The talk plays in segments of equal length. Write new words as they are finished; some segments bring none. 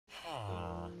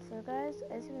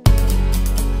as you can see,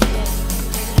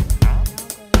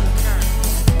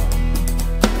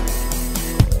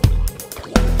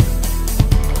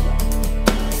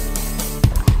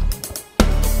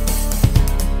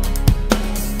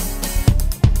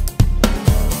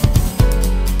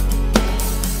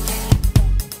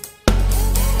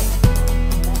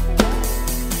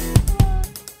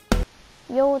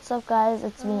 Yo, what's up guys,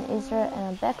 it's me Ezra and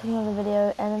I'm back with another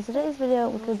video, and in today's video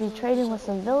we're going to be trading with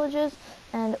some villagers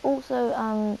and also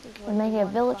making a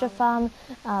villager farm,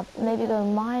 maybe go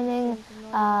mining,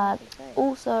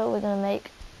 also we're going to make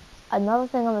another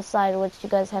thing on the side which you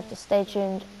guys have to stay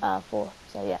tuned for,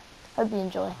 so yeah, hope you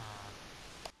enjoy.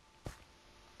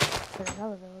 There's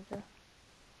another villager.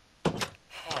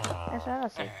 That's what I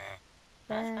see.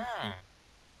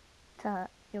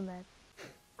 You're mad.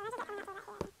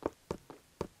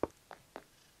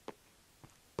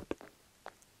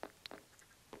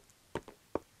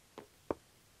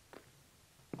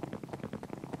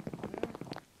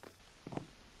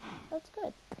 That's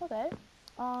good. Okay.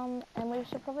 And we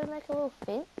should probably make a little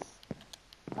fence,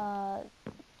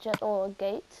 or a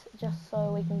gate, just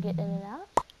so we can get in and out.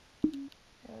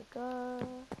 There we go.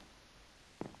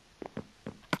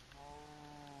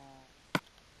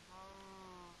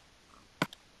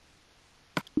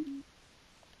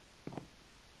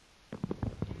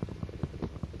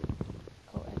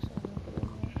 Oh, actually, I'm gonna put it in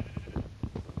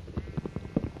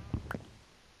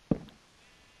there.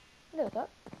 There we go.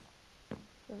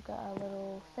 We've got our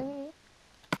little thingy,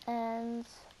 and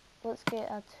let's get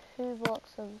our 2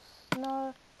 blocks of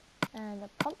snow and a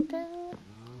pumpkin.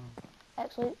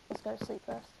 Actually, let's go to sleep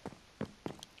first.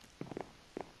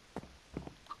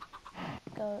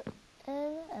 Go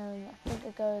in, and I think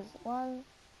it goes 1,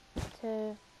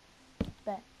 2,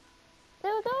 bang.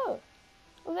 There we go!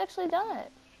 We've actually done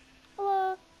it!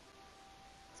 Hello!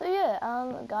 So yeah,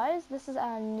 guys, this is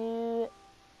our new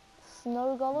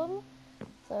snow golem.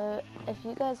 So if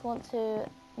you guys want to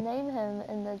name him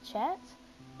in the chat,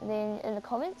 then in the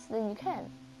comments, then you can.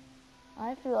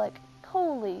 I feel like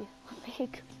Coley would be a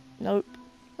good... Nope.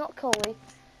 Not Coley.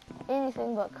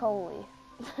 Anything but Coley.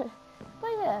 But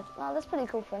yeah, that's pretty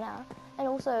cool for now. And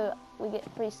also, we get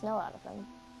free snow out of him.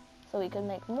 So we could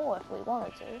make more if we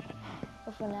wanted to.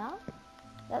 But for now,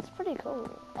 that's pretty cool.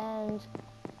 And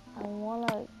I want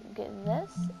to get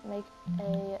this, make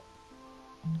a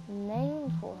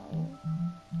name for him.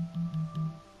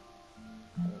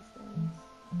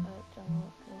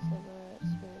 Jungle,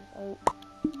 spruce, oak.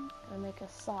 Gonna make a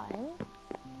sign.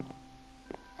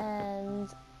 And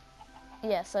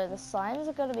yeah, so the signs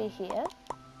are gonna be here.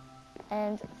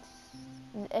 And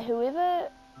whoever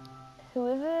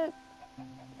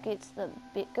gets the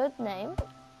good name,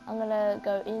 I'm gonna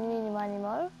go eeny, meeny, miny,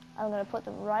 mo. I'm gonna put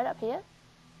them right up here.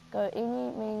 Go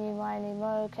eeny, meeny, miny,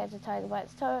 mo, catch a tiger by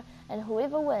its toe, and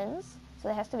whoever wins, so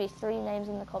there has to be 3 names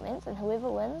in the comments, and whoever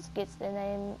wins gets their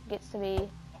name, gets to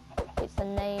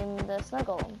name the snow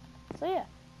golem. So yeah,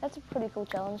 that's a pretty cool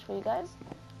challenge for you guys.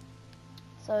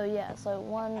 So yeah, so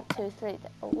 1, 2, 3,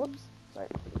 oh whoops, sorry.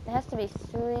 There has to be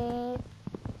 3,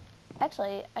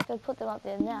 actually, I could put them up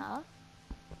there now.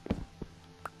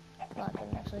 No, I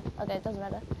couldn't actually. Okay, it doesn't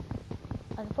matter.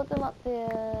 I can put them up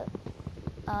there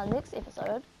next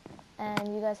episode,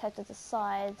 and you guys have to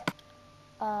decide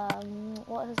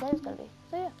what his name's gonna be.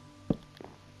 So yeah.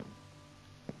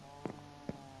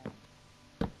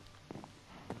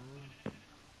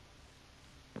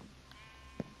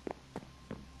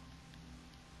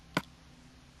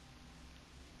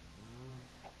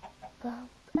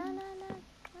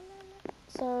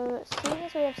 So, seeing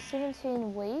as we have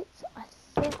 17 wheat, I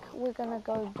think we're gonna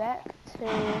go back to,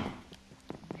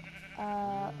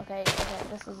 okay,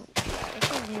 this is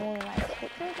more than I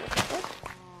expected, which is good.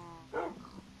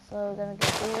 So we're gonna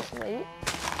get all this wheat,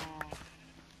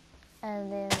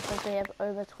 and then since we have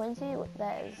over 20,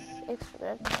 that is extra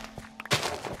good.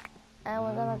 And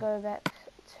we're gonna go back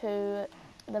to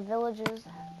the villagers,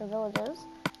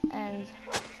 and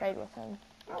trade with him.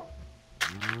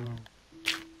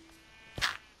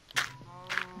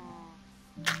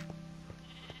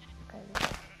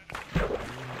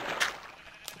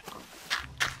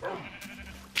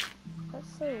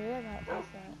 What's so weird about this?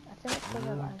 I think it's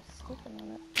because I'm sleeping on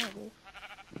it, maybe.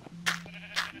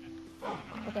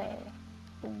 Okay.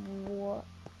 What?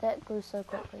 That grew so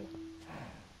quickly.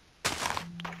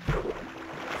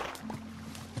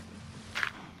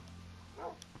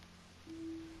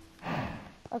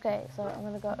 Okay, so I'm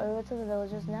gonna go over to the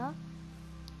villagers now.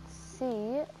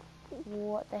 See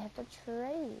what they have to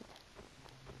trade.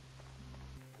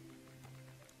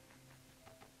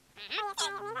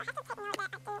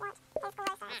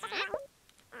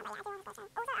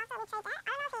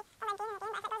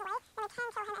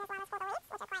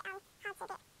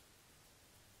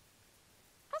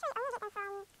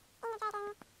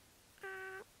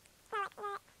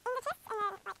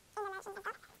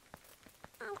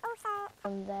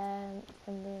 from them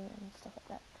and stuff like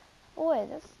that. Oh wait,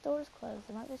 this door is closed.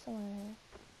 There might be someone in here.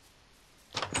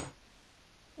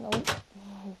 Nope.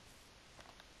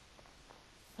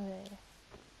 Okay.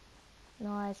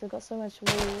 Nice, we've got so much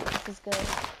loot. This is good.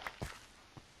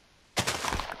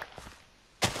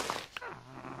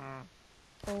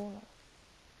 Oh no.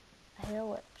 I hear a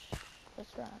witch.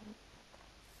 Let's run.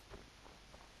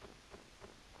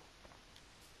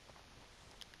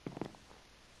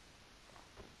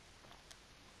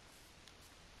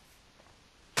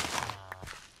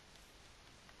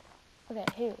 Okay,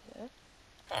 here we go.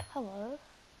 Hello.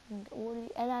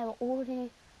 And I'm already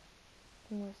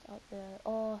almost up there.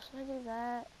 Oh, should I do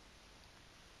that?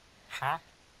 Huh?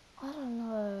 I don't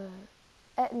know.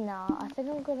 Nah, I think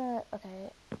I'm gonna.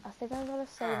 Okay, I think I'm gonna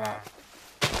save up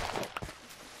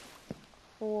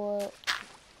for.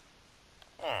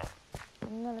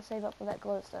 I'm gonna save up for that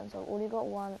glowstone. So I've already got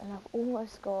one, and I've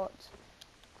almost got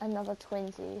another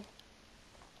 20.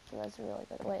 So that's really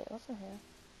good. Wait, what's in here?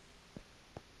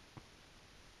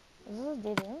 Is this a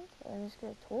dead end? Did I just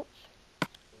get a torch?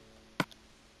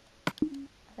 I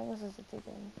think this is a dead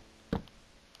end.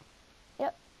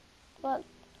 Yep, but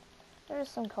there is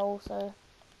some coal, so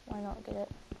why not get it?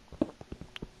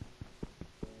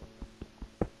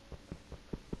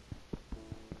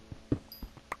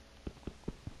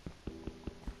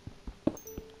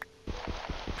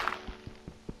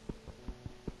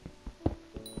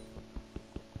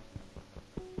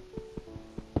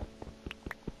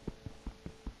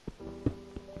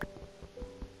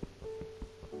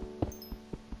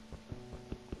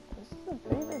 This is a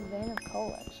pretty big vein of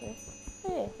coal, actually.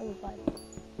 Hey, level 5.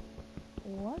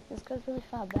 What? This goes really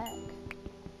far back.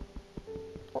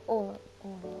 Oh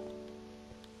no.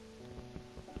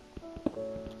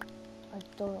 I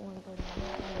don't want to go down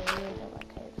there. I really don't like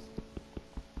caves.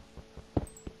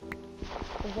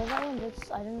 Although that one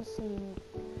I didn't see any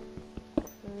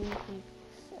creepies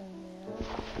in there.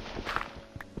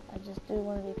 I just do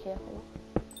want to be careful.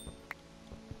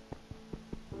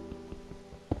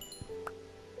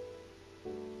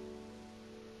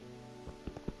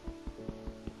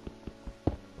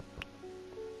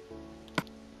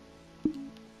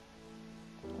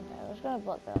 Okay, I was gonna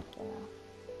block that off for now.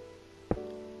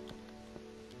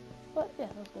 But yeah,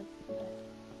 that's good. Okay.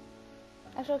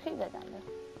 Actually, I'll keep that down there.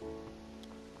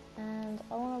 And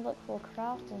I want to look for a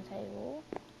crafting table.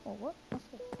 Oh, what? What's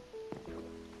this?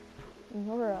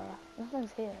 Bruh,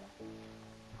 nothing's here.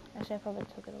 Actually, I probably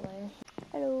took it away.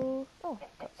 Hello. Oh,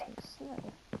 got some snow.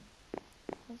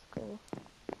 That's cool.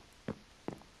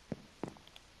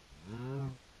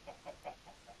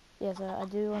 Yeah, so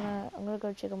I'm gonna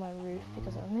go check on my roof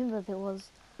because I remember there was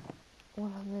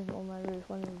one of them on my roof,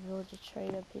 one of the villager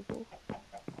trader people.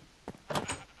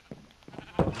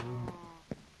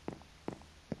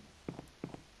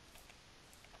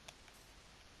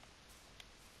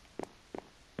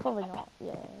 Probably not.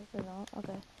 Yeah, they're not.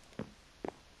 Okay.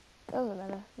 Doesn't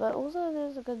matter. But also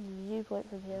there's a good viewpoint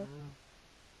from here.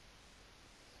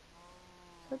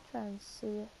 Could try and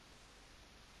see if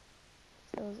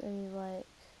there was any like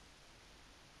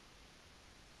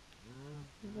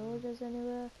villagers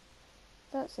anywhere.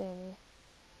 Don't see any.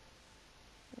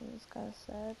 It's kind of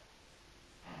sad.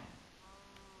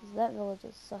 'Cause that village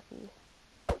is sucky.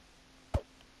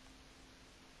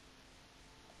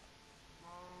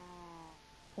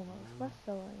 Oh my gosh, if I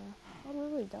fell right now, I'd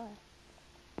literally die.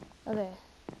 Okay.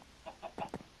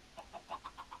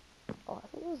 Oh, I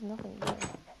thought there was nothing there.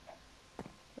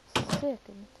 That's sick.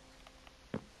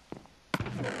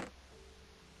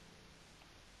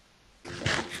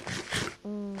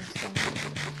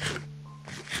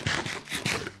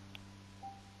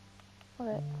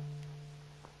 Okay.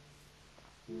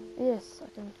 Yes, I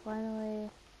can finally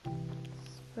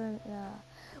sprint now.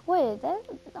 Wait, I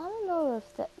don't know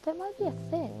if that might be a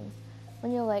thing.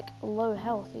 When you're like low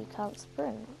health, you can't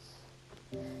sprint.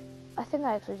 I think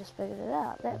I actually just figured it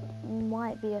out. That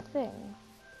might be a thing.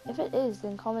 If it is,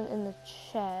 then comment in the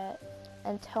chat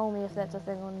and tell me if that's a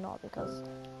thing or not, because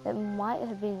that might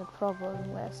have been the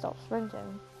problem where I stopped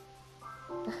sprinting.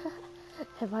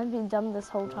 Have I been dumb this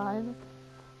whole time?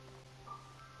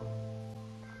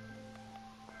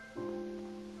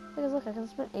 Because look, I can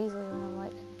sprint easily when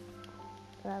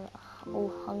I'm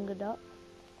all hungered up.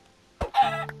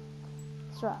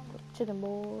 That's right, chicken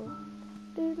ball.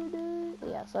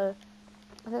 Yeah, so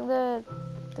I think the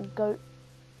goat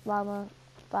llama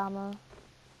farmer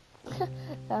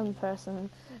person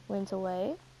went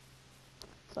away.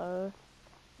 So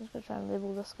I'm just gonna try and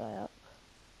level this guy up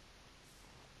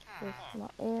with my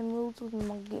emeralds,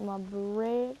 get my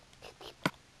bread.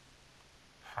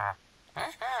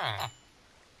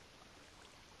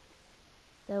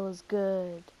 That was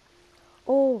good.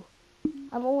 Oh,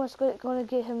 I'm almost going to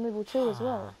get him level 2 as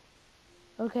well.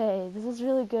 Okay, this is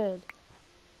really good.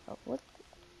 Oh, what?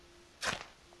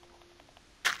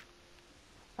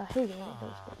 Oh, he didn't make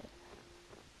those good.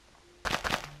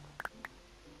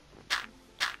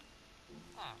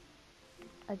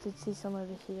 I did see some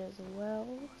over here as well.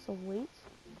 Some wheat.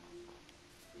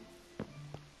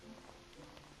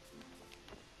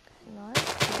 Nice.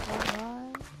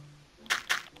 Right.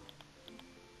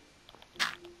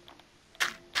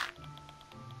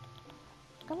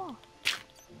 Come on.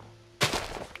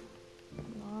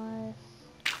 Nice.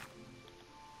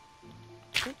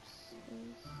 Oops.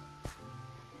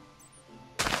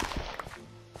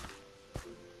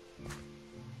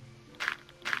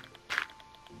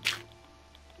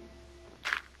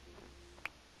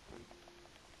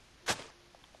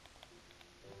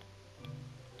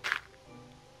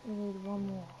 We need one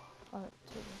more. Oh,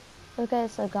 2. Okay,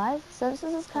 so guys, since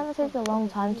this is kind of taking a long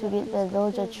time to get the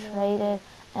villager traded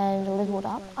and leveled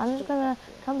up, I'm just gonna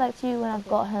come back to you when I've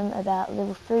got him about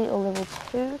level 3 or level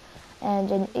 2. And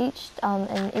in each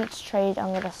trade,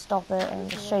 I'm gonna stop it and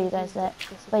just show you guys that.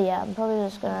 But yeah, I'm probably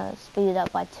just gonna speed it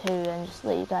up by 2 and just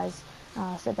let you guys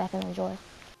sit back and enjoy.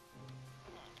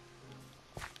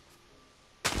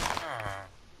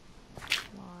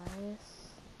 Nice.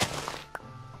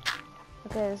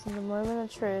 Okay, this is the moment of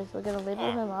truth. We're gonna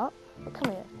level him up. Oh,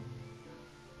 come here.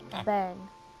 Bang.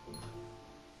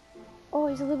 Oh,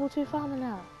 he's a level 2 farmer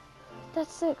now.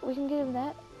 That's sick. We can get him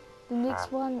that. The next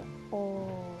one,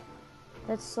 oh,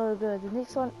 that's so good. The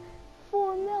next one,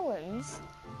 4 melons.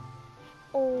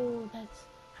 Oh, that's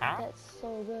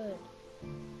so good.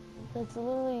 That's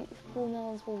literally 4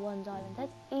 melons for 1 diamond.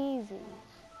 That's easy.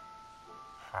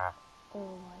 Oh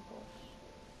my gosh.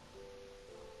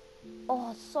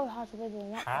 Oh, it's so hard to level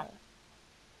him up though.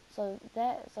 So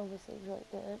that's obviously really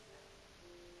good.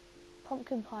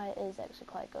 Pumpkin pie is actually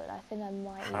quite good. I think I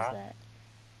might use that.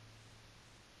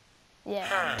 Yeah,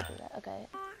 I'm gonna do that. Okay.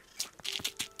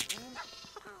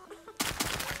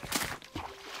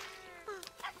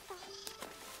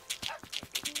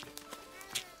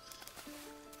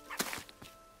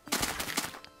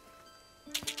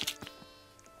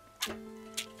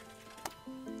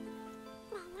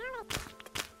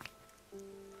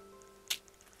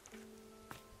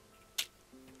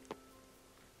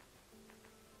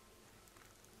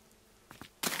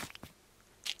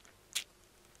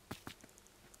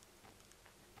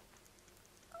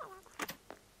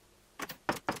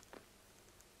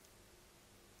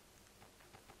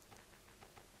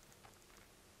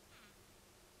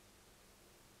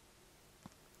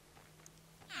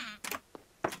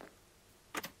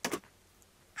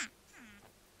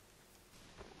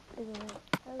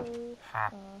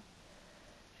 Hello.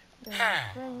 The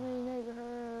friendly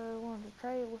neighborhood wants to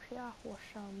trade with you for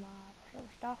some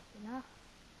stuff, you know?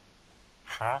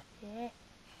 Yeah.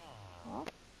 Huh?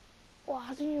 Oh, I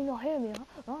didn't even hear me,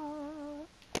 huh?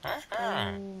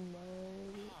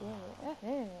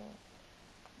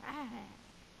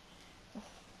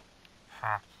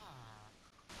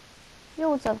 Yo,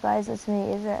 what's up guys, it's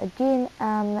me, Ezra, again.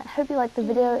 Hope you liked the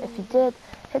video. If you did,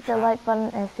 hit the like button,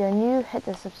 and if you're new, hit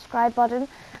the subscribe button.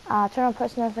 Turn on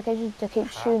post notifications to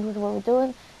keep tuned with what we're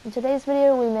doing. In today's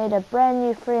video, we made a brand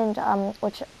new friend,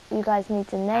 which you guys need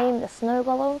to name, the snow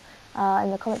golem,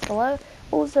 in the comments below.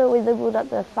 Also, we leveled up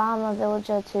the farmer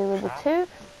villager to level 2,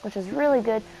 which is really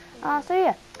good. So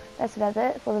yeah, that's about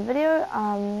it for the video.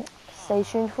 Stay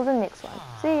tuned for the next one.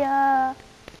 See ya!